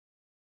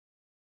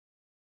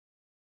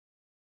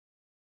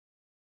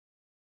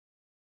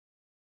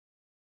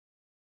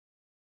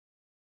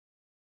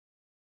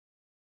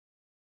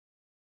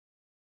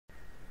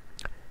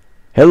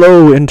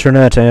Hello,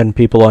 Internet and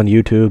people on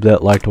YouTube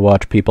that like to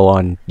watch people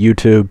on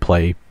YouTube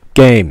play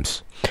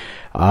games.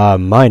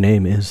 My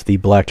name is the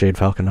Black Jade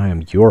Falcon. I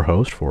am your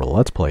host for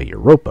Let's Play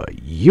Europa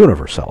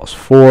Universalis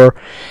 4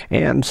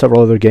 and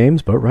several other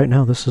games, but right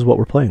now this is what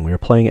we're playing. We are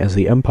playing as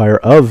the Empire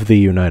of the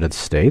United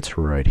States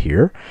right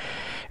here.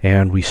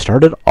 And we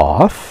started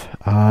off,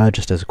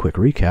 just as a quick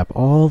recap,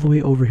 all the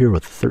way over here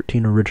with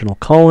 13 original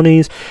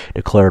colonies,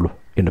 declared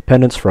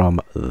independence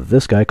from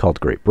this guy called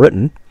Great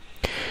Britain.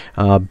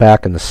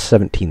 Back in the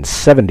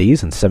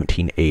 1770s and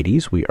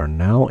 1780s, we are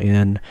now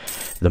in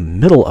the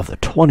middle of the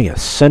 20th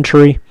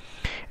century,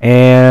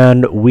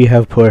 and we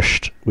have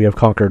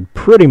conquered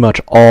pretty much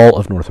all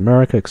of North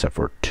America except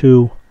for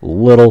two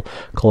little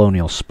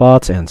colonial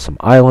spots and some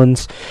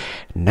islands.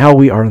 Now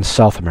we are in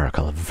South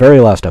America. The very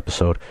last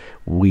episode,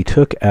 we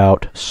took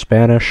out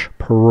Spanish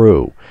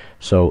Peru,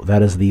 so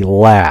that is the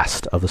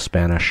last of the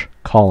Spanish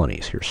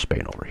colonies. Here's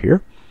Spain over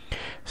here.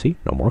 See,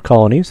 no more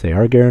colonies. They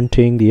are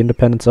guaranteeing the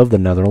independence of the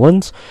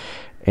Netherlands,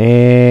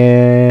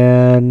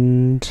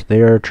 and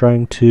they are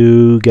trying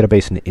to get a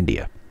base in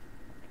India,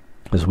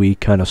 as we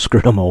kind of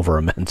screwed them over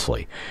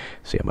immensely.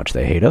 See how much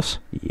they hate us?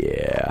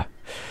 Yeah.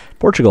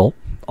 Portugal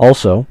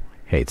also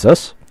hates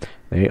us.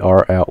 They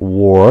are at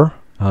war.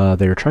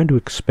 They are trying to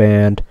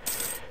expand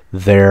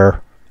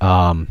their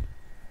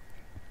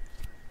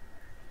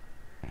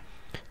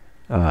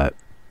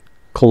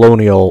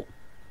colonial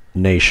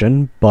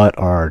nation, but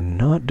are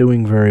not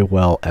doing very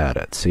well at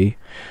it. See?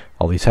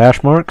 All these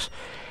hash marks?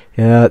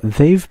 Yeah,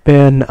 they've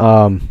been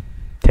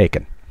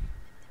taken.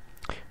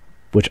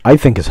 Which I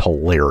think is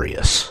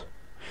hilarious.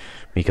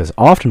 Because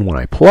often when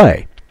I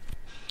play,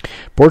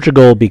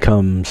 Portugal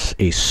becomes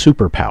a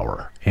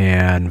superpower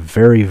and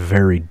very,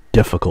 very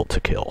difficult to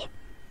kill.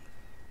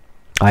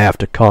 I have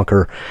to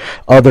conquer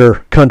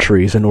other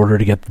countries in order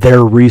to get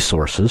their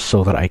resources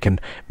so that I can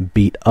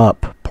beat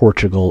up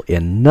Portugal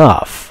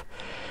enough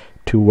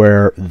to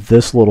where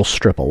this little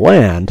strip of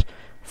land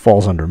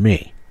falls under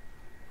me.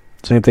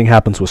 Same thing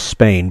happens with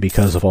Spain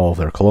because of all of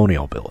their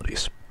colonial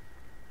abilities.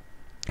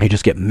 They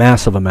just get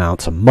massive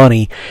amounts of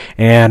money,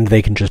 and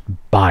they can just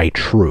buy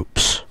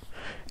troops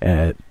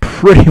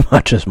pretty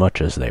much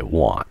as they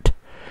want.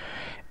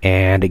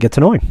 And it gets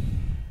annoying.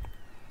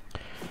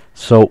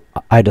 So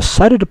I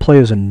decided to play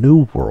as a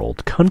New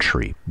World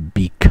country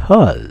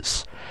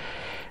because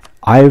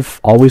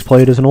I've always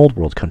played as an Old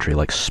World country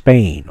like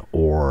Spain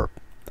or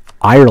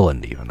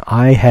Ireland even.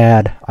 I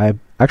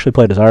actually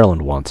played as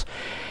Ireland once.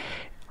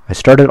 I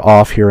started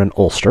off here in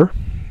Ulster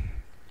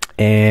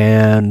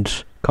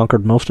and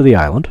conquered most of the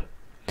island.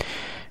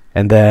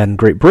 And then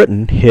Great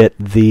Britain hit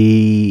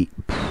the,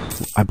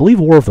 I believe,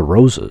 War of the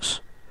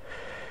Roses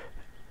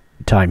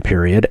time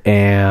period,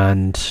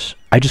 and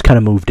I just kind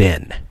of moved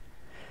in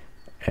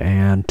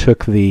and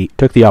took the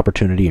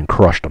opportunity and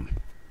crushed them.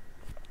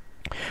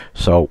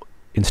 So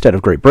instead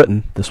of Great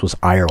Britain, this was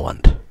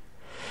Ireland.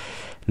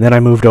 And then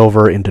I moved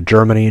over into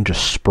Germany and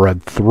just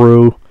spread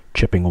through,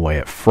 chipping away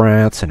at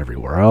France and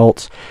everywhere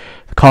else.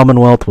 The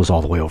Commonwealth was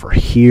all the way over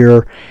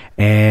here,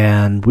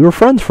 and we were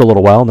friends for a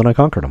little while, and then I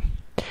conquered them.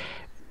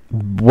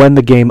 When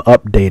the game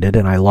updated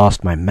and I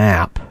lost my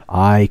map,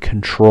 I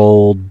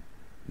controlled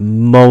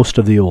most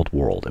of the old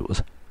world. It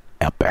was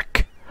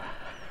epic.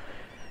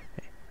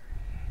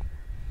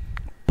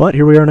 But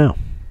here we are now.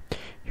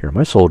 Here are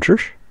my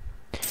soldiers.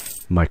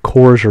 My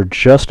cores are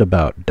just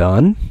about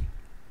done.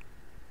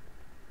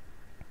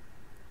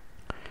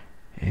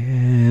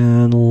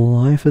 And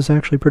life is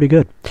actually pretty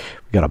good.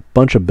 We got a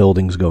bunch of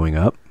buildings going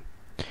up.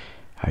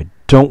 I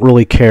don't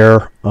really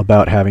care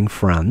about having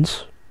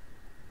friends.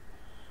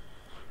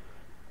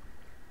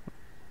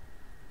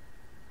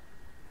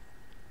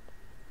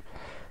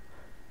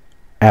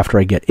 After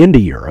I get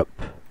into Europe,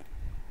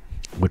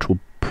 which will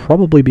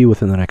probably be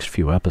within the next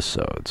few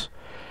episodes,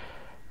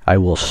 I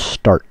will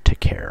start to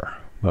care.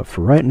 But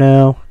for right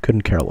now,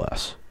 couldn't care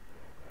less.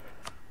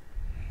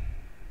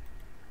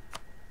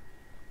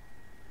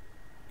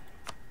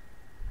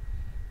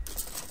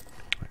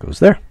 Goes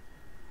there.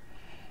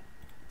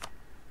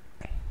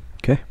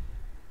 Okay.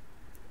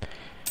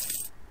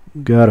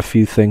 Got a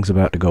few things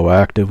about to go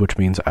active, which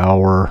means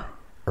our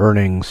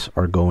earnings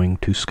are going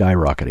to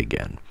skyrocket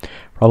again.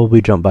 Probably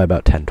jump by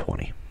about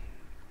 10-20.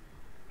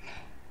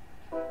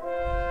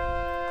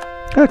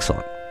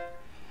 Excellent.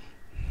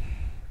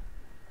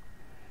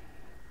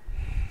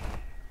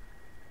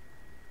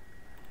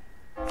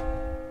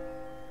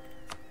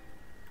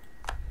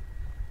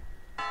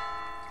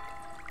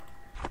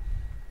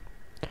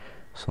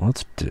 So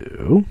let's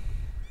do...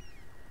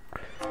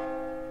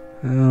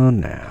 Oh,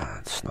 nah,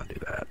 let's not do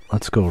that.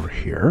 Let's go over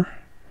here.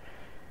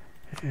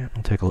 And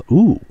we'll take a look.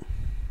 Ooh,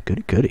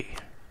 goody goody.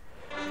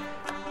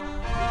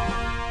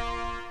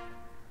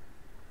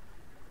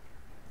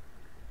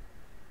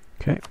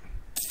 Okay.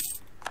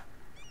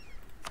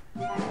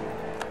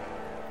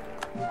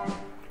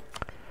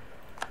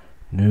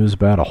 News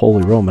about a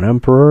Holy Roman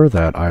Emperor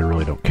that I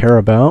really don't care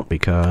about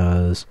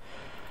because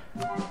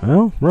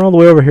Well, we're all the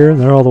way over here, and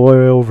they're all the way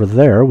over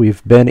there.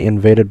 We've been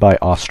invaded by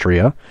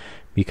Austria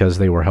because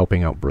they were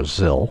helping out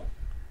Brazil.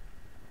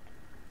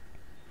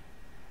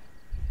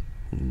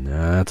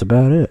 That's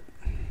about it.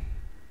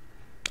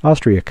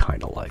 Austria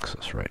kind of likes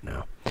us right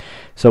now.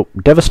 So,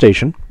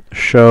 devastation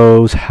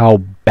shows how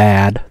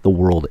bad the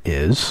world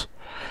is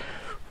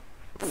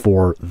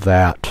for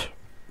that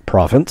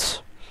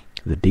province.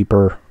 The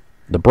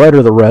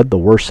brighter the red, the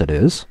worse it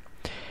is.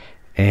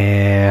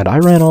 And I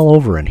ran all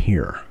over in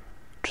here,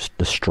 just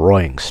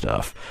destroying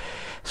stuff.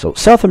 So,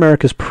 South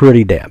America's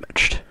pretty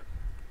damaged.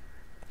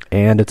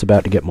 And it's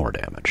about to get more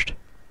damaged.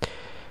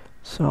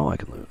 So, I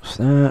can lose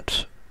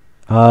that.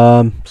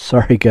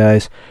 Sorry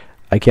guys,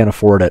 I can't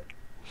afford it.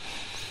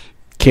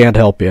 Can't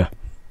help you.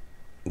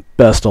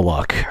 Best of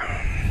luck.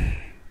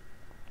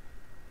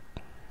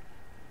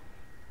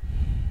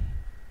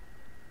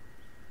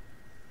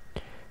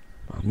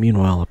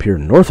 Meanwhile, up here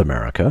in North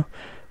America,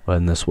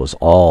 when this was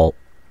all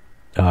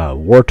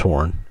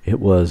war-torn, it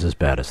was as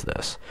bad as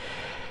this.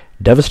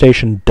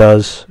 Devastation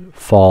does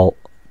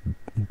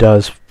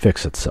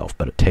fix itself,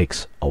 but it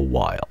takes a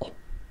while.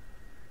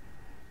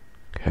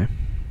 Okay.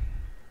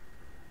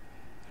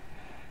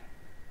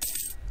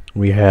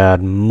 We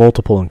had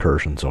multiple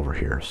incursions over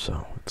here,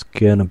 so it's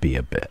gonna be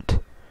a bit.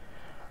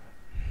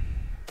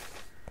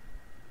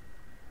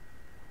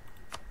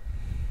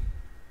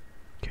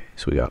 Okay,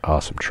 so we got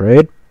awesome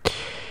trade.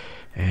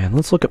 And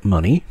let's look at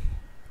money.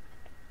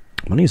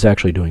 Money is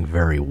actually doing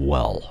very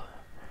well.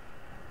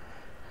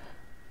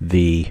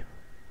 The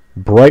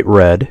bright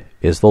red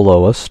is the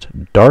lowest.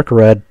 Dark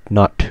red,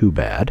 not too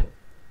bad.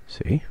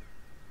 See?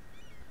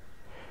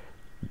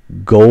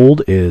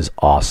 Gold is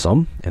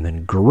awesome. And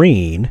then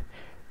green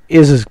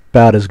is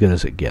about as good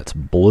as it gets.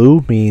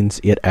 Blue means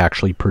it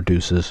actually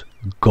produces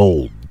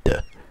gold.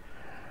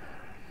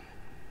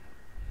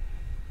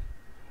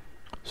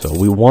 So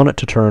we want it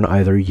to turn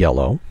either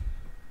yellow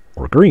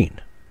or green.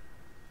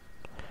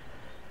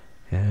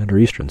 And our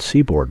eastern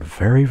seaboard,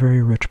 very,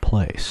 very rich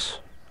place.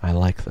 I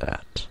like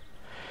that.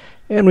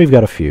 And we've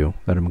got a few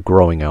that are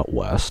growing out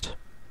west.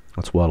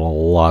 That's what a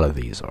lot of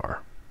these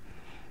are.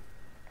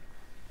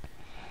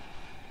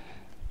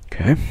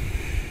 Okay.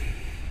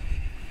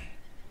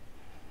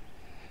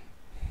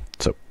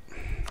 So,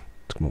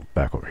 let's go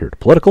back over here to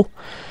political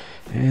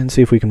and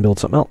see if we can build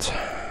something else.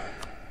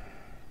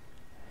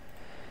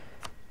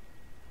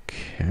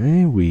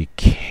 Okay, we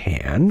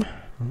can.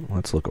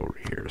 Let's look over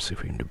here, see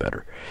if we can do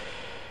better.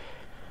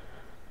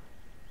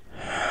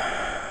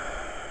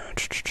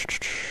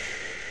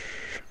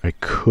 I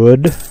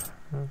could.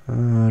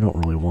 I don't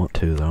really want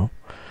to, though.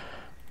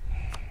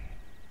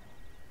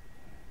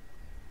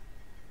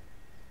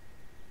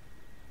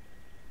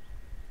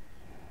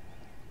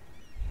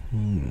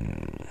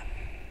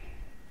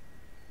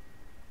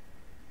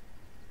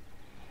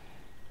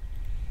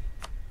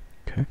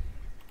 Okay.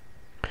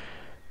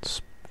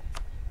 It's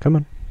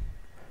coming.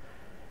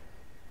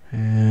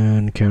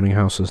 And counting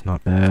house is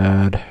not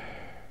bad.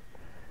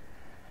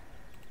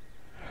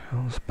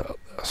 How's about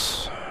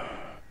this?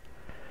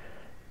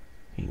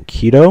 In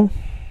keto.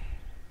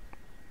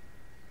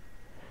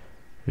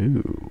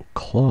 Ooh,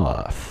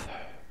 cloth.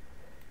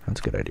 That's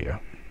a good idea.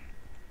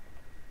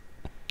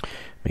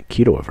 Make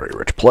keto a very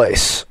rich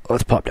place.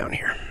 Let's pop down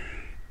here.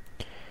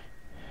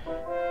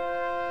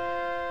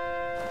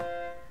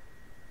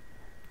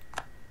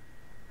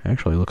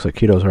 Actually, looks like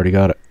keto's already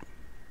got it.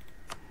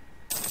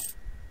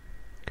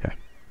 Okay.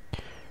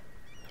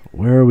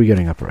 Where are we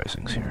getting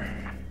uprisings here?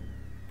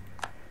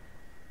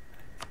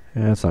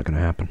 Yeah, that's not going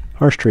to happen.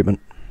 Harsh treatment.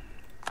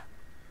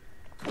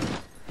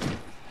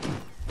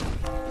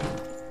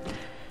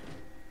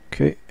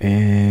 Okay,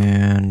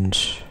 and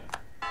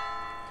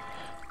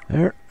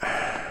there.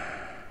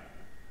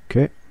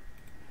 Okay.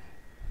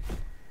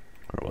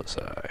 Where was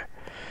I?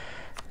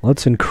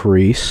 Let's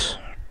increase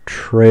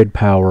trade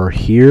power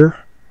here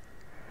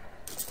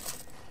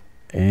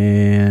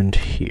and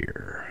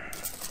here.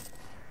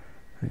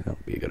 I think that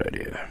would be a good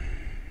idea.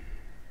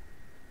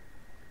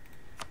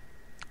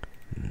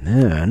 And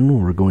then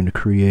we're going to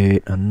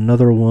create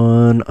another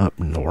one up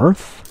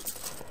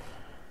north.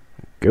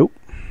 Go.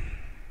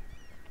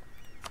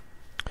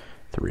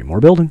 3 more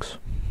buildings.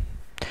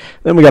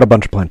 Then we got a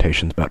bunch of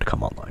plantations about to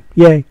come online.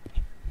 Yay!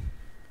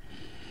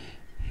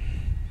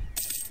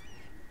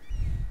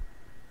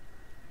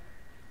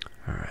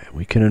 Alright,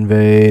 we can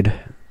invade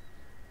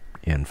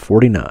in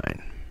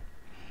 49.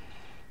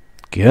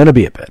 Gonna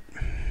be a bit.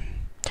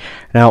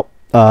 Now,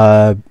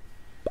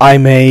 I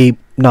may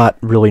not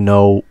really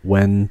know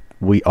when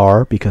we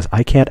are, because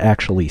I can't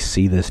actually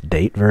see this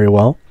date very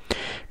well,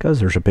 because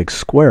there's a big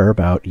square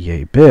about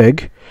yay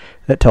big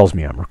that tells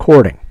me I'm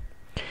recording.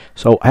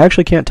 So I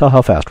actually can't tell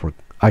how fast the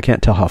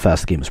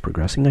game is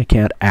progressing. I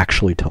can't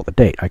actually tell the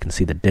date. I can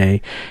see the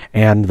day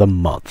and the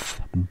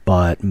month,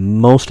 but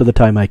most of the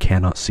time I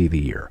cannot see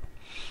the year.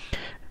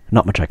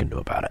 Not much I can do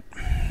about it.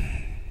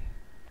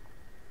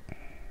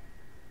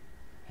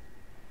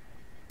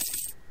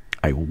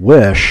 I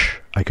wish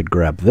I could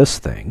grab this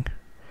thing,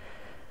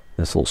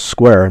 this little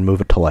square, and move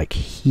it to like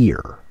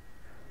here,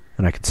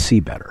 and I could see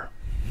better.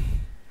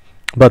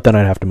 But then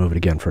I'd have to move it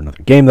again for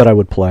another game that I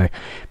would play,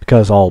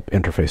 because all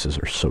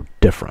interfaces are so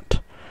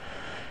different.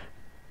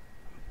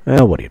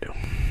 Well, what do you do?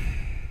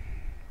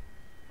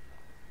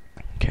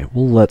 Okay,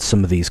 we'll let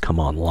some of these come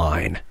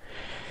online.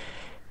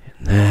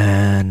 And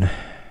then,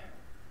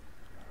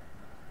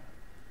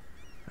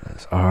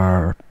 as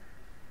our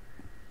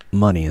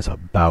money is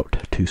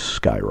about to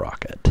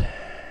skyrocket.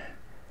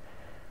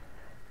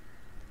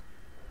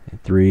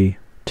 3,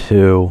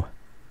 2,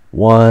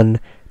 1,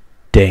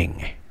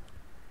 ding.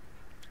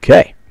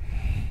 Okay.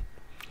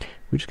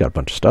 We just got a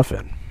bunch of stuff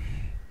in.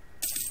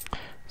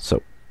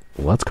 So,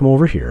 let's come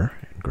over here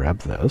and grab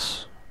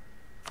this.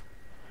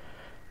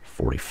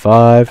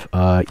 45,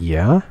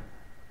 yeah.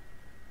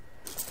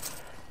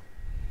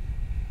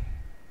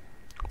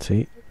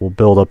 See, we'll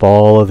build up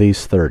all of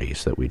these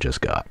 30s that we just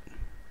got.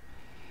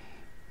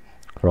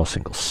 They're all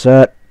single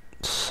set,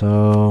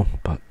 so,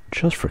 but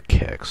just for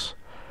kicks.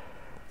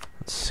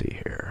 Let's see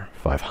here.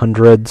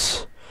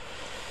 500s.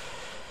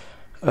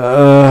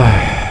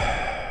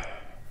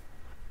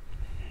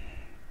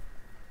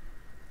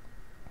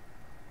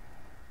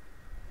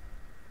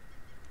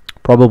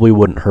 Probably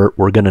wouldn't hurt.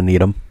 We're going to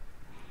need them.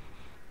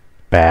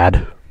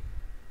 Bad.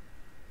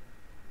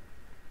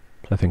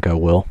 I think I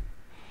will.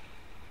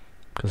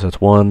 Because that's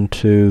 1,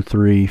 2,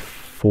 3,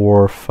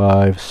 4,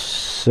 5,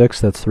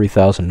 6. That's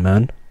 3,000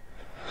 men.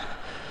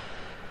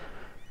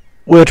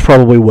 Which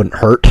probably wouldn't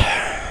hurt.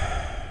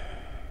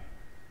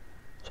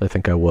 So I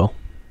think I will.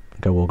 I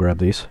think I will grab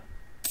these.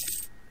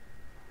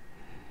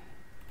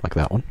 Like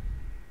that one.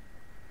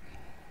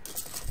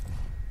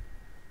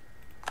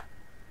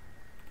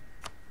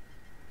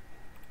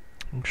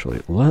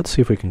 Actually, let's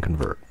see if we can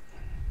convert.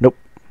 Nope.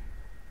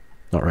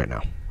 Not right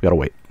now. We gotta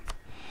wait.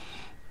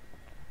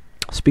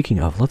 Speaking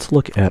of, let's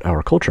look at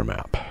our culture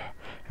map.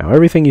 Now,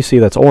 everything you see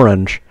that's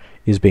orange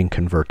is being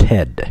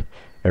converted.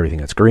 Everything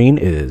that's green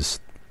is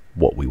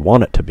what we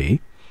want it to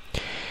be.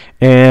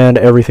 And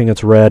everything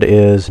that's red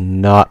is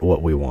not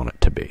what we want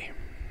it to be.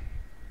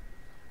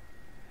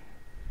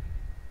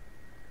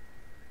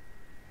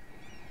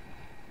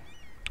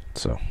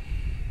 So,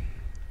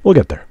 we'll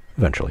get there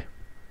eventually.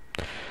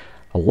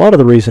 A lot of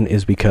the reason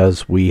is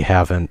because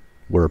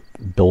we're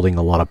building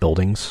a lot of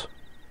buildings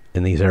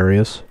in these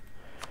areas.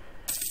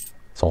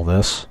 It's all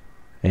this.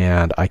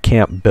 And I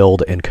can't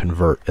build and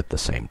convert at the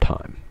same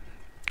time.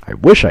 I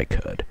wish I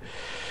could.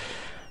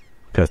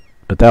 But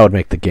that would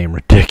make the game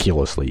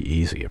ridiculously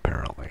easy,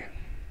 apparently.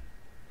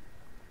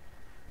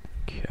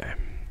 Okay.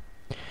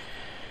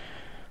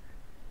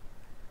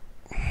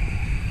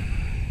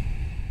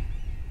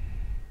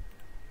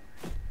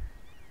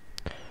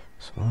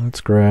 So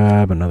let's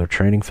grab another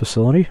training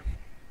facility.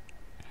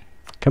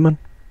 Come on.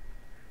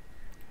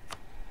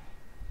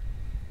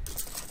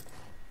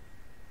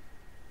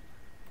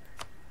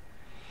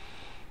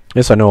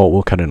 Yes, I know it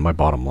will cut in my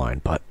bottom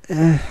line, but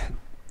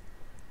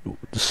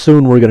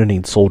soon we're going to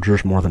need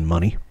soldiers more than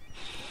money.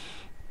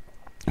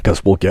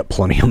 Because we'll get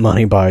plenty of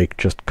money by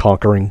just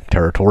conquering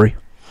territory.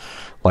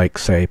 Like,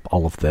 say,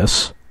 all of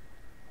this.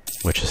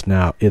 Which is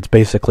now, it's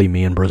basically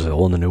me and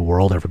Brazil in the New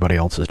World. Everybody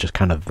else is just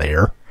kind of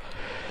there.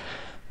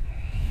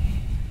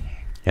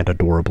 And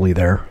adorably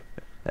there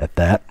at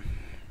that.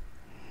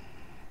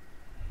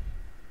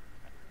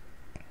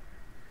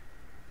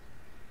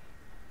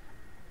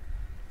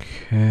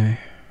 Okay.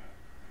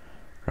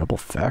 Rebel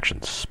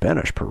factions,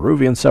 Spanish,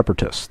 Peruvian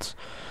separatists.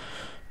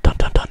 Dun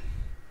dun dun.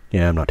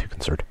 Yeah, I'm not too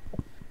concerned.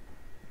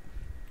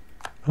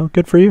 Well,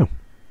 good for you.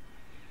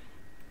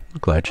 I'm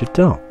glad you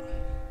don't.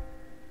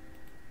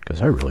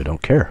 Because I really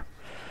don't care.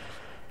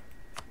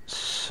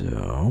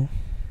 So,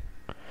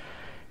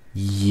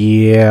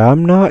 yeah,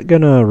 I'm not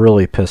gonna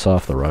really piss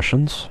off the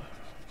Russians.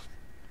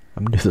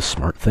 I'm gonna do the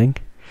smart thing.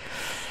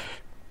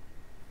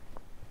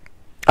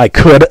 I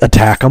could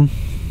attack them,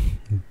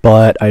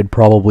 but I'd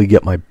probably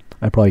get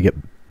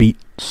beat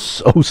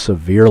so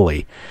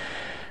severely.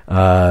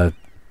 It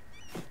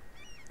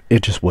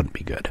just wouldn't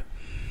be good.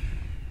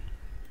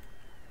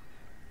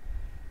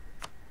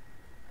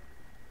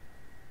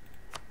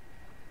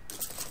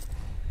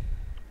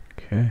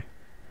 Okay.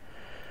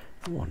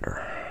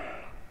 Wonder.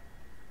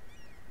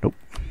 Nope.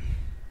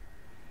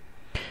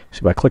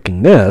 See, by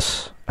clicking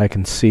this, I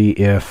can see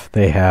if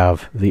they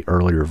have the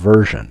earlier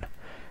version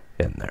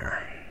in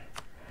there.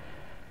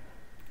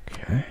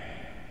 Okay.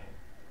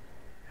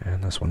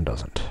 And this one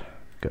doesn't.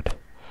 Good.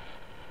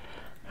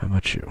 How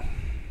about you?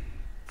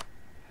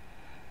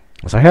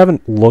 Because I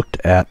haven't looked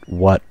at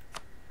what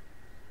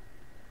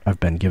I've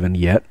been given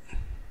yet.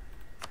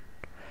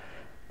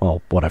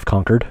 Well, what I've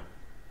conquered.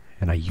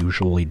 And I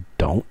usually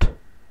don't.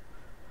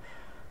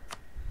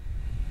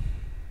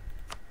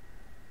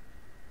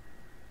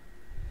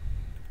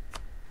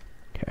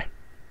 Okay.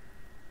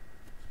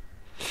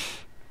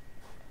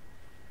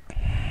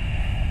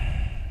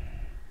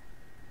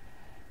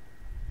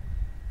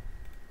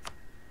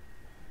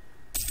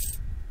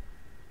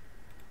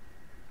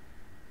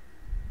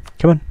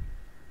 Come on.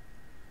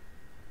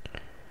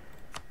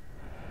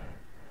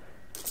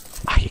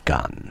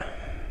 Mahigan.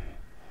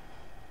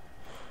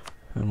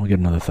 And we'll get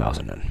another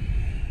 1,000 in.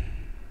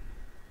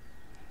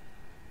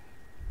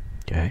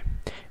 Okay.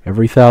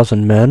 Every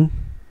 1,000 men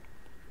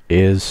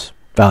is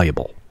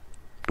valuable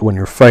when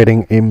you're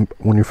fighting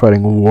a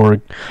war,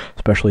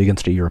 especially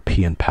against a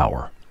European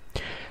power.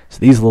 So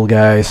these little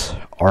guys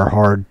are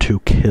hard to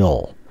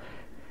kill.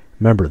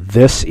 Remember,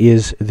 this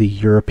is the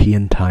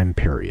European time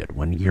period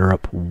when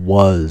Europe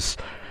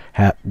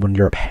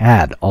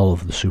had all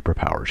of the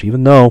superpowers.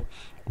 Even though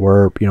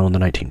we're in the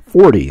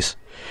 1940s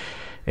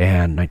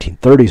and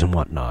 1930s and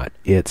whatnot,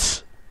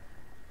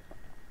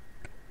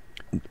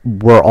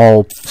 we're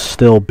all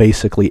still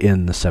basically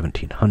in the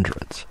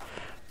 1700s.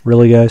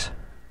 Really, guys?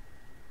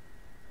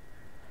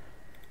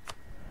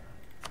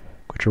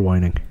 Quit your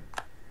whining.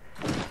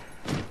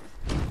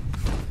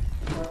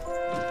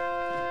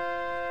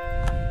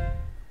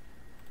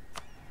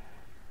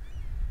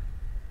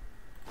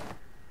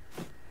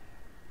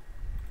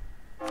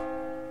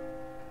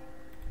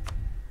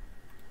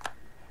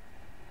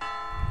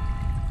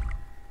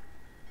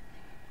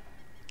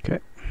 Okay.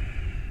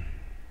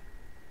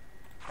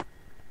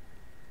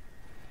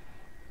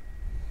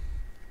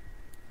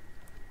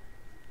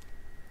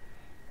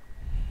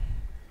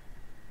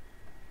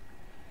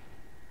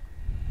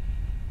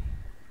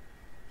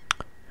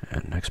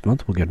 And next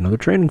month we'll get another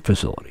training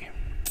facility.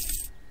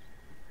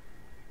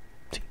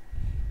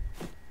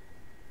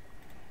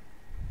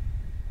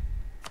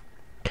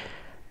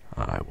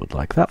 I would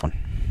like that one.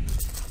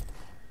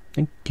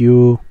 Thank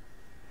you.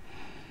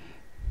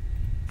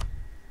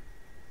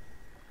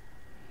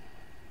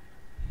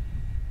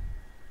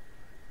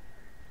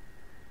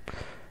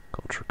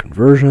 Culture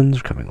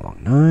conversions coming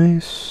along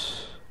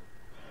nice.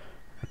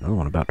 Another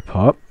one about to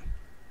pop.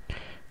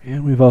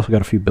 And we've also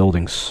got a few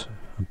buildings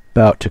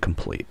about to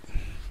complete.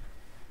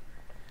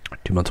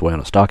 2 months away on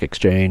a stock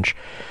exchange.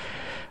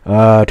 2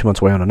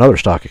 months away on another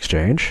stock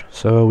exchange.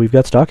 So we've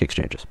got stock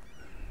exchanges.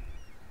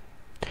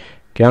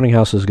 Counting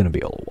house is going to be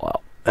a little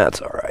while.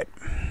 That's alright.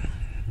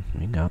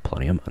 We got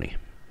plenty of money.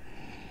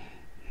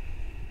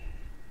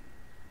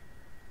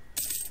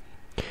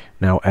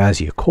 Now, as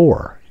you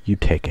core, you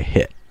take a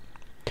hit.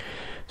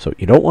 So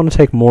you don't want to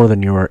take more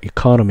than your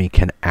economy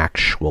can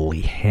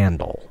actually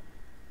handle.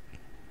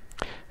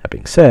 That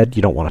being said,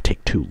 you don't want to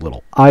take too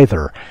little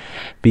either,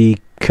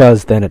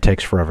 because then it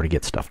takes forever to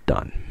get stuff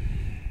done.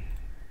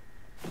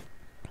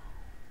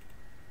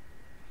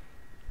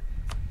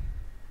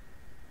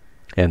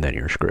 And then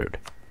you're screwed.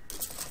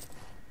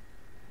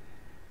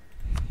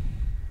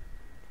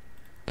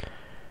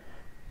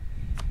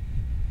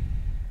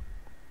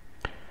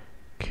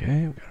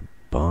 Okay, we've got a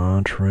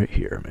bunch right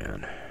here,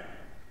 man.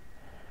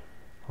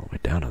 All the way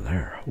down to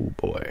there. Oh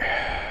boy.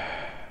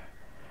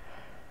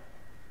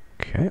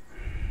 Okay.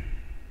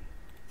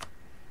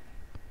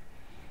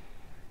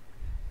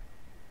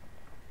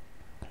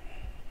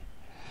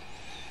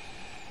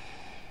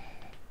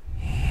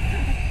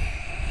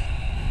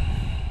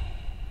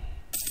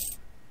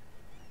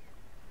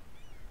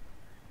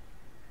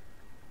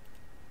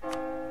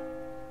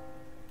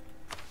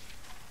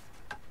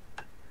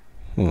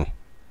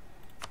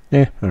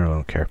 I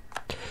don't care.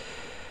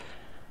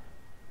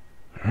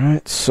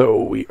 Alright,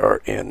 so we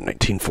are in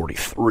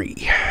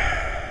 1943.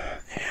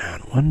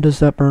 And when does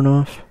that burn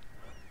off?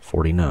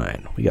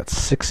 49. We got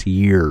 6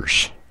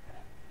 years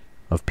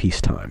of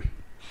peacetime.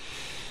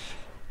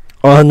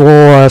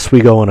 Unless we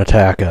go and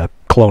attack a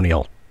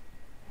colonial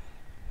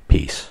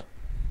piece.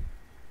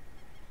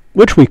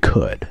 Which we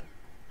could.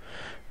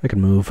 I could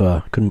move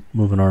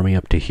an army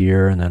up to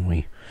here, and then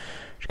we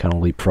just kind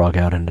of leapfrog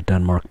out into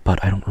Denmark,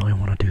 but I don't really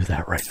want to do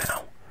that right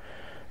now.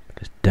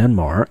 Because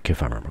Denmark,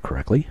 if I remember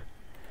correctly,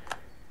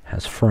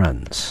 has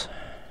friends.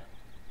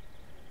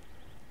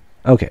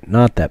 Okay,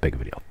 not that big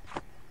of a deal.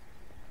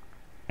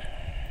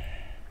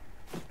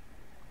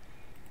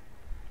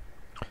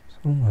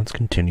 So let's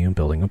continue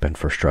building up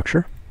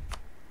infrastructure.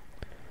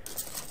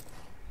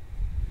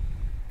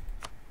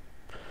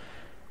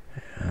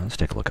 And let's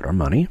take a look at our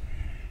money.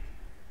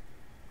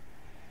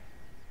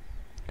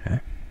 Okay.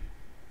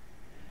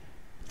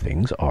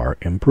 Things are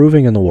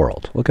improving in the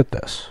world. Look at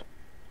this.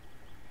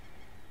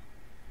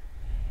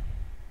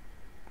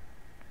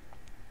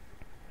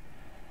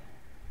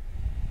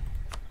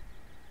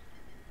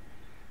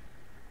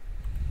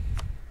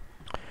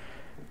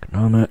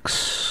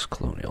 Economics,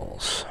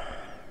 colonials.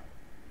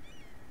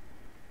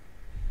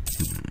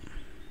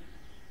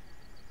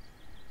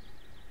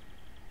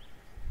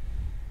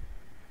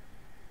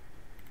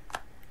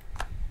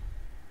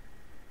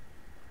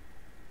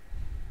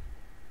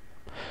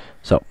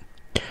 So,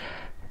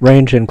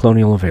 range and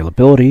colonial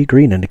availability.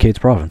 Green indicates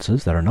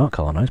provinces that are not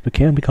colonized but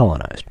can be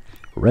colonized.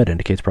 Red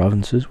indicates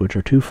provinces which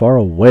are too far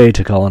away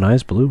to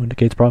colonize. Blue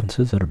indicates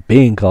provinces that are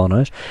being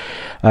colonized.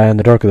 And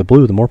the darker the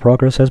blue, the more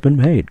progress has been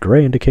made.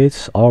 Gray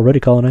indicates already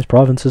colonized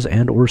provinces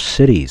and or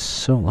cities.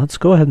 So let's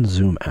go ahead and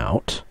zoom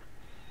out.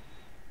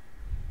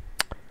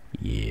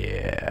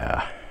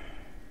 Yeah.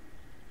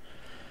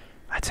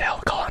 I'd say all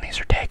the colonies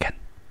are taken.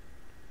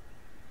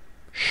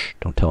 Shh,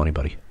 don't tell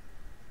anybody.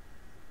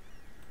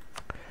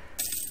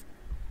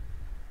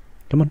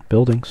 Come on,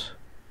 buildings.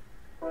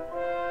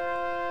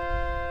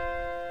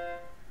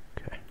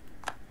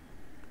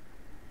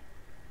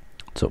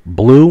 So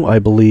blue, I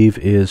believe,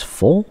 is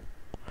full.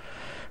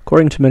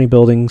 According to many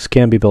buildings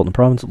can be built in the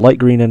province. Light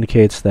green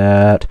indicates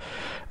that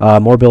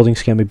more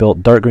buildings can be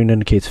built. Dark green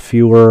indicates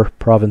fewer.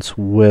 Province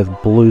with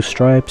blue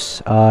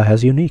stripes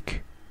has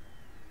unique.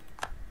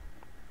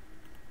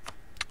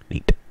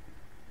 Neat.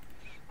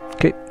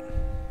 Okay.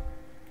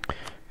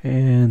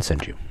 And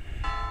send you.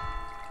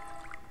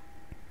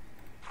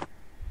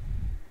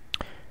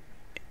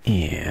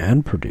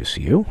 And produce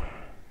you.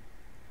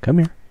 Come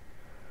here.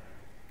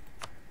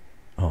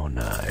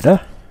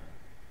 Oneida.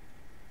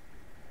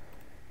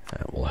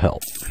 That will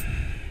help.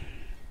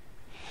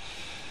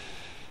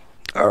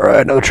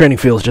 Alright, another training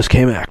field just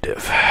came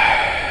active.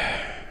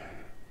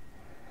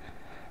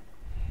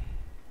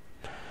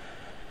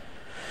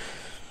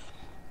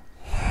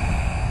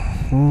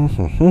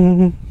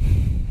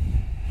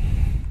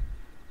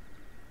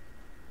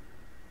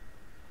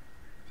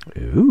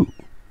 Ooh,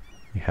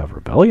 we have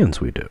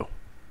rebellions, we do.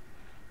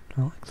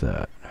 I like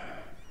that.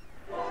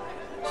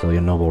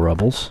 Zillion noble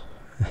rebels.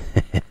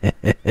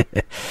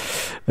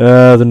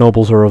 The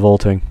nobles are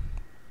revolting.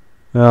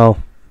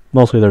 Well,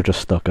 mostly they're just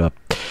stuck up.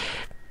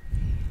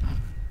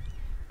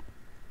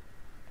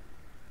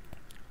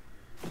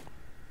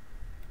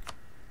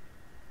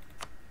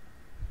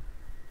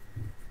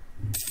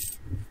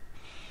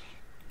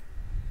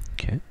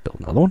 Okay,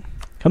 build another one.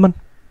 Come on.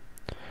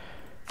 I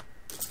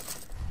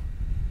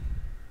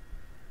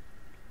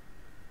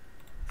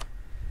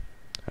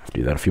have to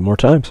do that a few more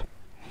times.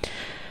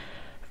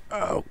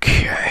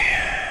 Okay.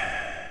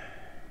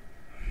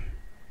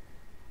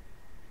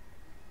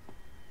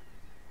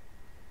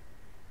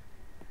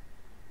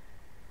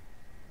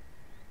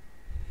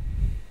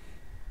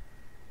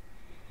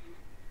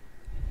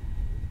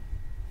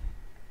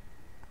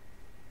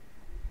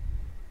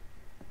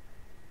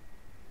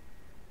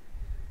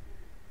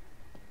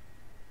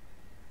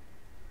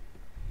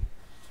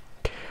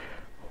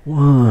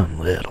 One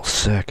little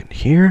second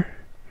here.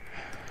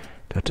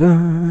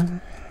 Ta-da!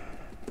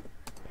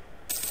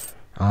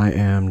 I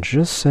am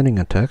just sending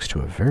a text to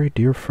a very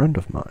dear friend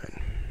of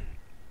mine.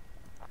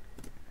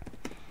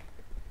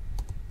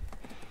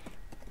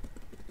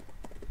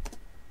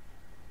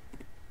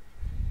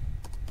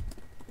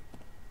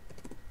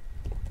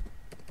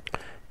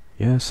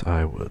 Yes,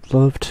 I would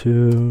love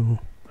to.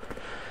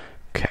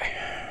 Okay.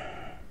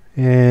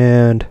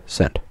 And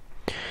send.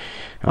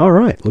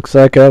 Alright, looks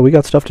like we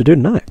got stuff to do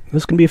tonight.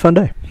 This is going to be a fun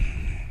day.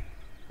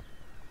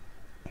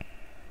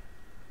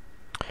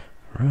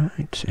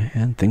 Right,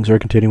 and things are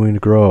continuing to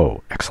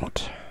grow.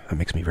 Excellent. That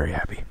makes me very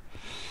happy.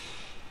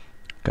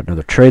 Got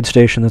another trade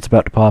station that's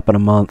about to pop in a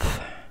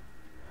month.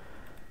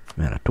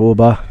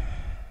 Manitoba.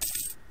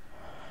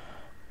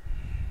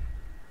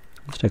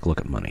 Let's take a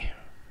look at money.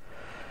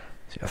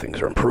 See how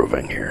things are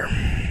improving here.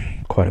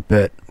 Quite a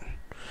bit.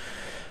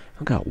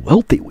 Look how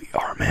wealthy we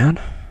are, man.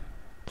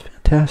 It's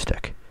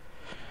fantastic.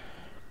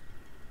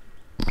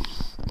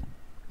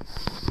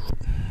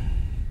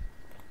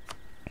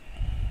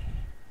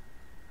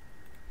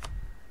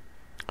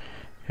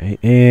 Okay,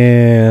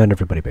 and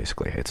everybody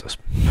basically hates us.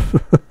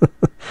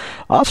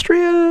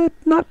 Austria,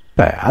 not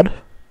bad.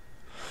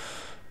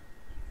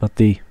 But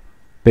the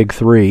big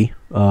three,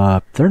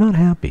 they're not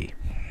happy.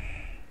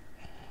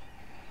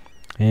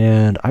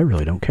 And I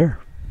really don't care.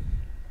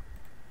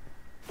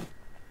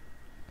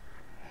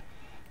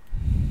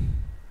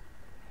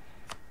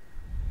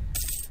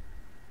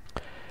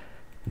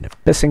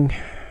 Pissing.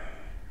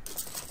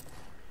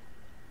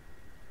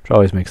 Which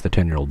always makes the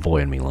 10-year-old boy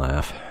in me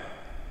laugh.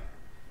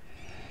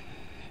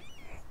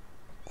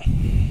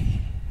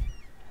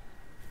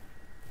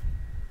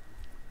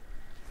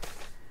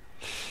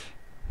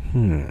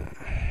 Can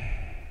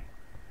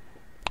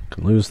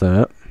lose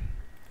that.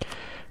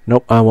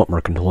 Nope, I want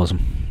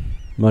mercantilism.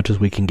 Much as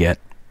we can get.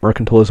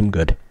 Mercantilism,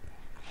 good.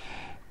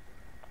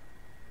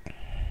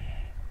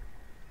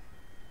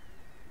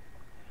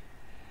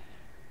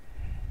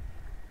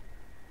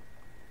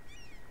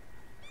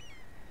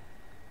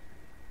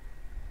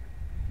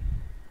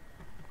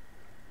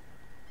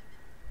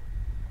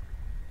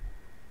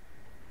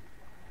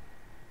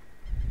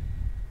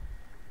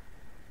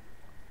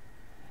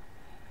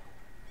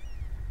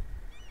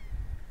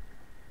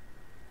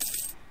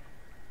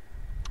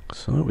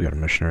 So we got a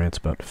missionary that's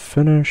about to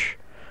finish.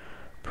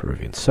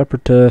 Peruvian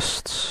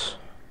separatists.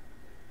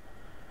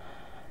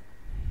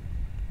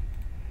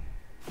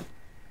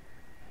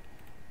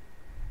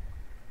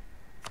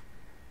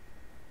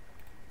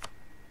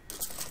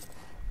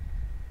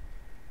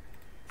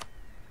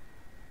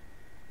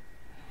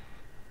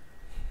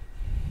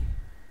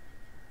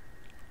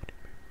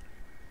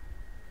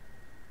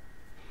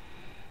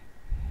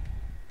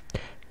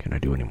 Can I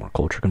do any more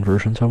culture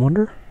conversions, I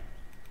wonder?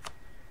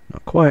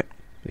 Not quite.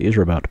 These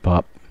are about to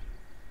pop.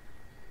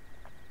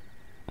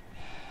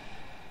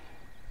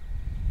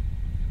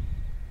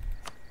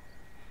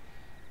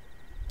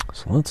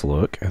 So let's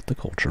look at the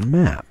culture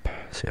map.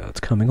 See how it's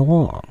coming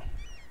along.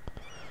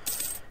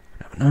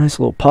 We have a nice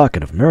little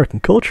pocket of American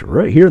culture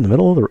right here in the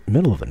middle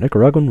of the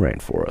Nicaraguan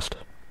rainforest.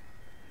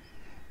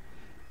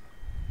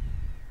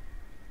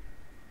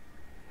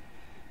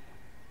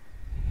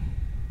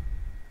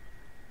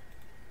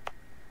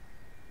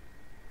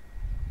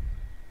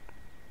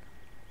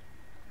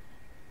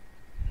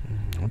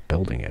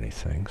 building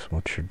anything, so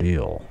what's your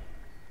deal?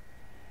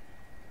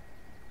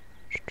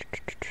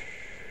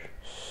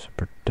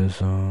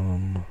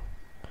 Separatism.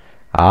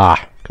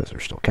 Ah, because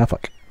they're still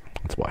Catholic.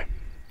 That's why.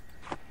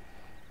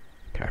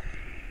 Okay.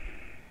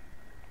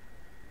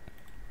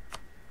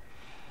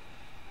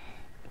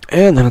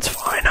 And then it's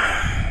fine.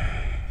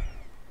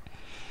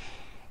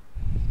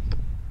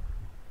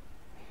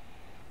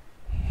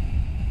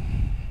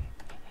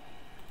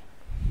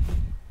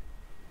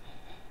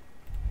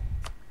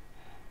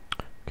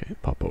 Okay,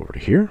 pop over to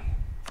here.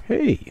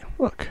 Hey,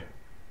 look.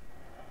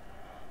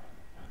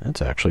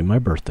 That's actually my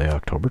birthday,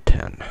 October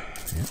 10.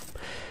 Yep.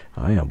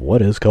 I am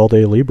what is called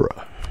a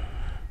Libra.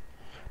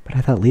 But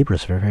I thought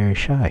Libras were very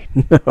shy.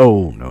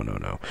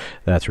 No.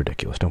 That's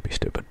ridiculous. Don't be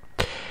stupid.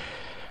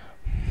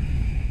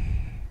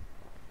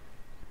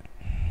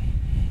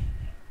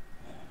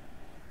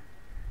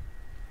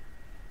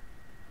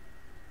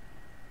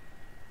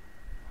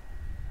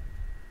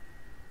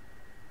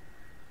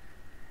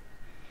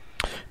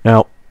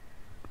 Now,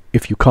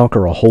 if you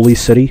conquer a holy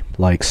city,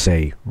 like,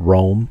 say,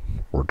 Rome,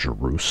 or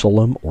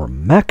Jerusalem, or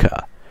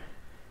Mecca,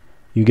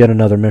 you get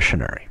another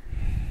missionary.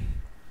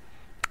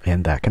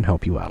 And that can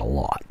help you out a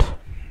lot.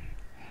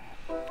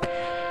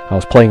 I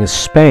was playing as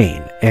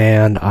Spain,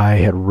 and I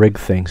had rigged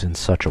things in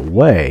such a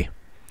way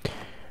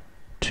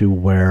to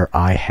where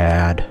I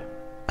had,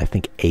 I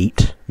think,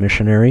 8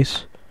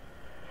 missionaries.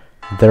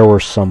 There were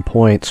some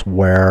points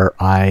where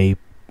there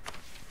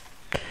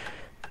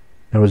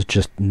was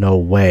just no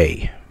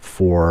way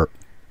for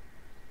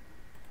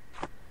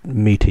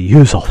me to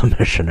use all the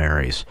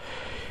missionaries,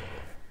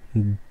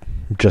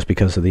 just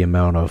because of the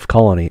amount of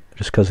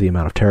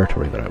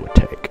territory that I would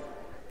take.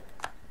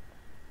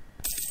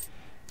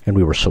 And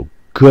we were so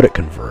good at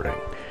converting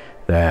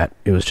that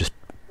it was just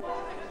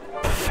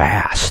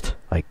fast,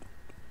 like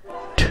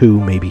 2,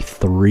 maybe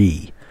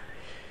 3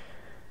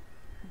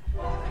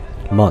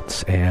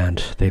 months,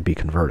 and they'd be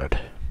converted.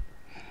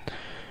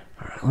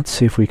 Alright, let's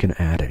see if we can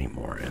add any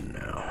more in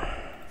now.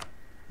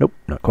 Nope,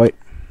 not quite.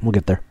 We'll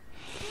get there.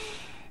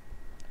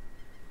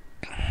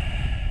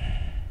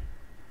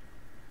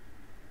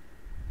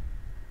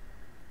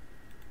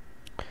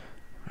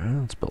 Alright,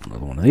 let's build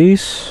another one of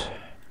these.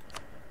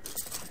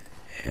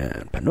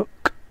 And Panook.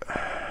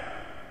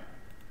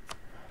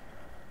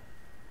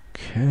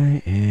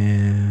 Okay,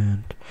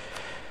 and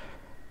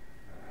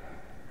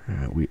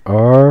we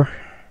are...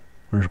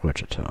 Where's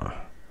Wichita?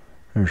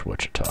 There's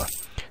Wichita.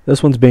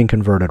 This one's being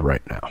converted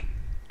right now.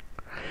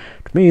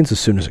 Which means as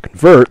soon as it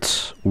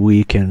converts,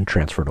 we can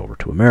transfer it over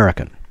to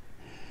American.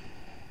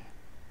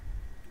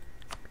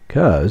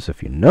 Because,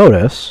 if you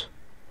notice,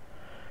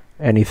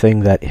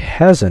 anything that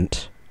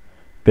hasn't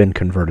been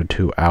converted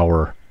to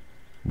our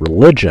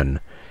religion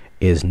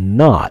is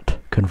not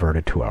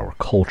converted to our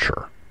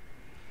culture.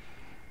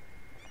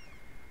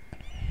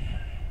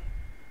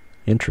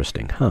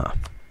 Interesting, huh?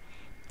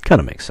 Kind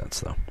of makes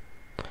sense, though.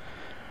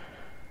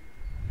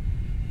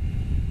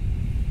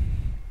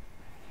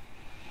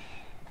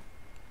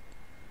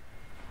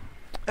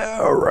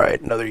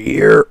 Alright, another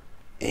year.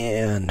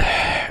 And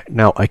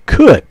now I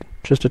could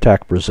just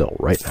attack Brazil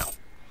right now.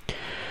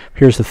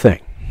 Here's the thing.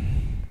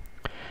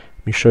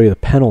 Let me show you the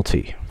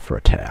penalty for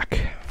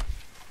attack.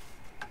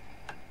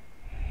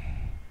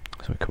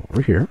 So we come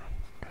over here.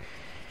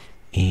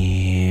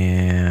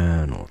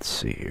 And let's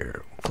see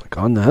here. Click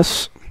on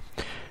this.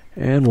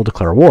 And we'll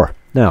declare war.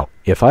 Now,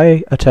 if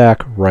I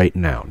attack right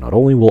now, not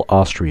only will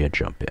Austria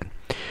jump in,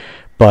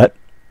 but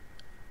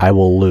I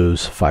will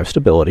lose 5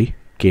 stability,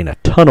 gain a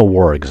ton of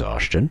war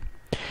exhaustion,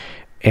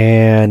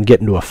 and get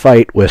into a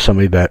fight with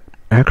somebody that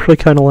actually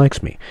kind of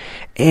likes me.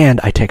 And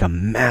I take a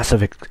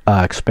massive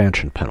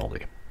expansion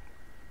penalty,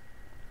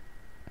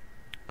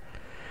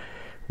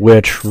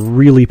 which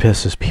really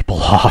pisses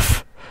people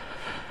off.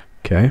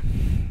 Okay?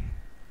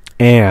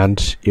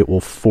 And it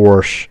will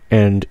force,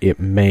 and it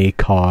may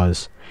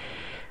cause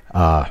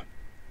a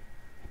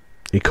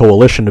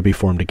coalition to be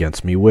formed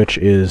against me, which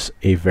is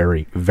a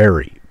very,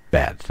 very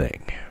bad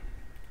thing.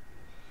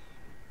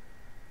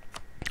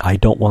 I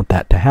don't want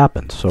that to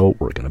happen, so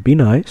we're going to be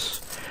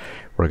nice.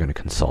 We're going to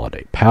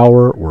consolidate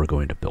power. We're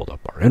going to build up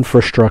our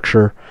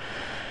infrastructure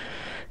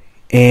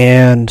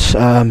and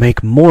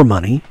make more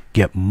money,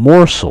 get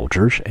more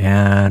soldiers,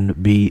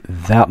 and be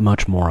that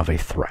much more of a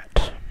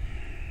threat.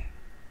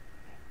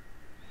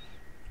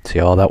 See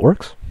how that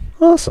works?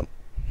 Awesome.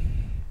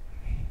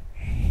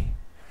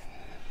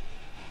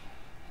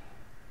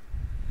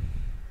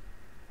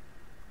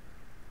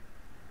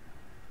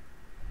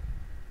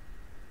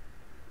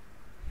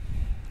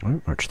 All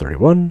right, March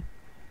 31,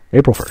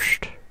 April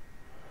 1st.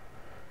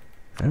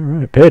 All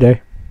right,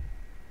 payday.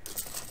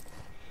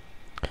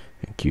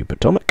 Thank you,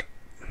 Potomac.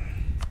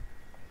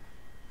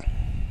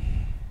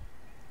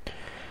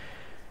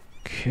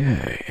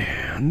 Okay,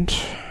 and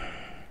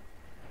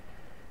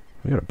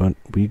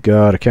we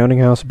got a counting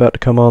house about to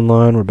come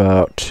online. We're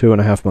about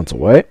 2.5 months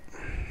away.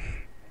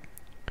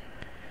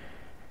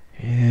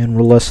 And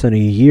we're less than a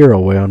year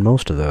away on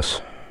most of this.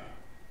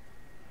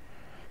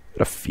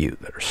 Got a few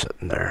that are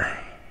sitting there.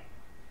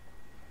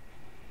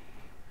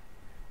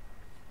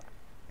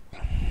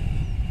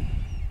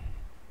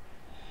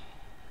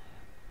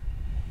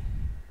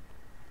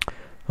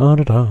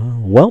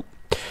 Well,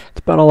 that's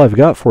about all I've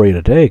got for you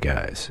today,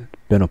 guys.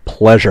 It's been a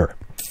pleasure.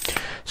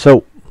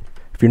 So,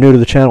 if you're new to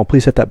the channel,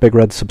 please hit that big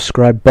red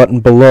subscribe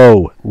button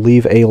below.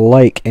 Leave a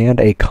like and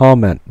a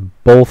comment.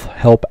 Both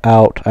help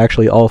out.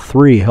 Actually, all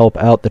three help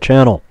out the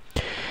channel.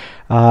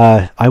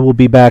 I will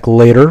be back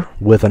later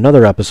with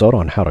another episode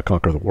on how to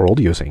conquer the world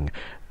using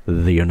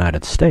the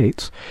United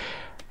States.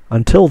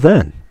 Until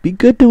then, be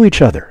good to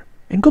each other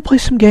and go play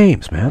some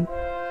games, man.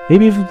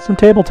 Maybe even some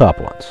tabletop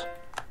ones.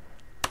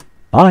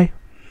 Bye.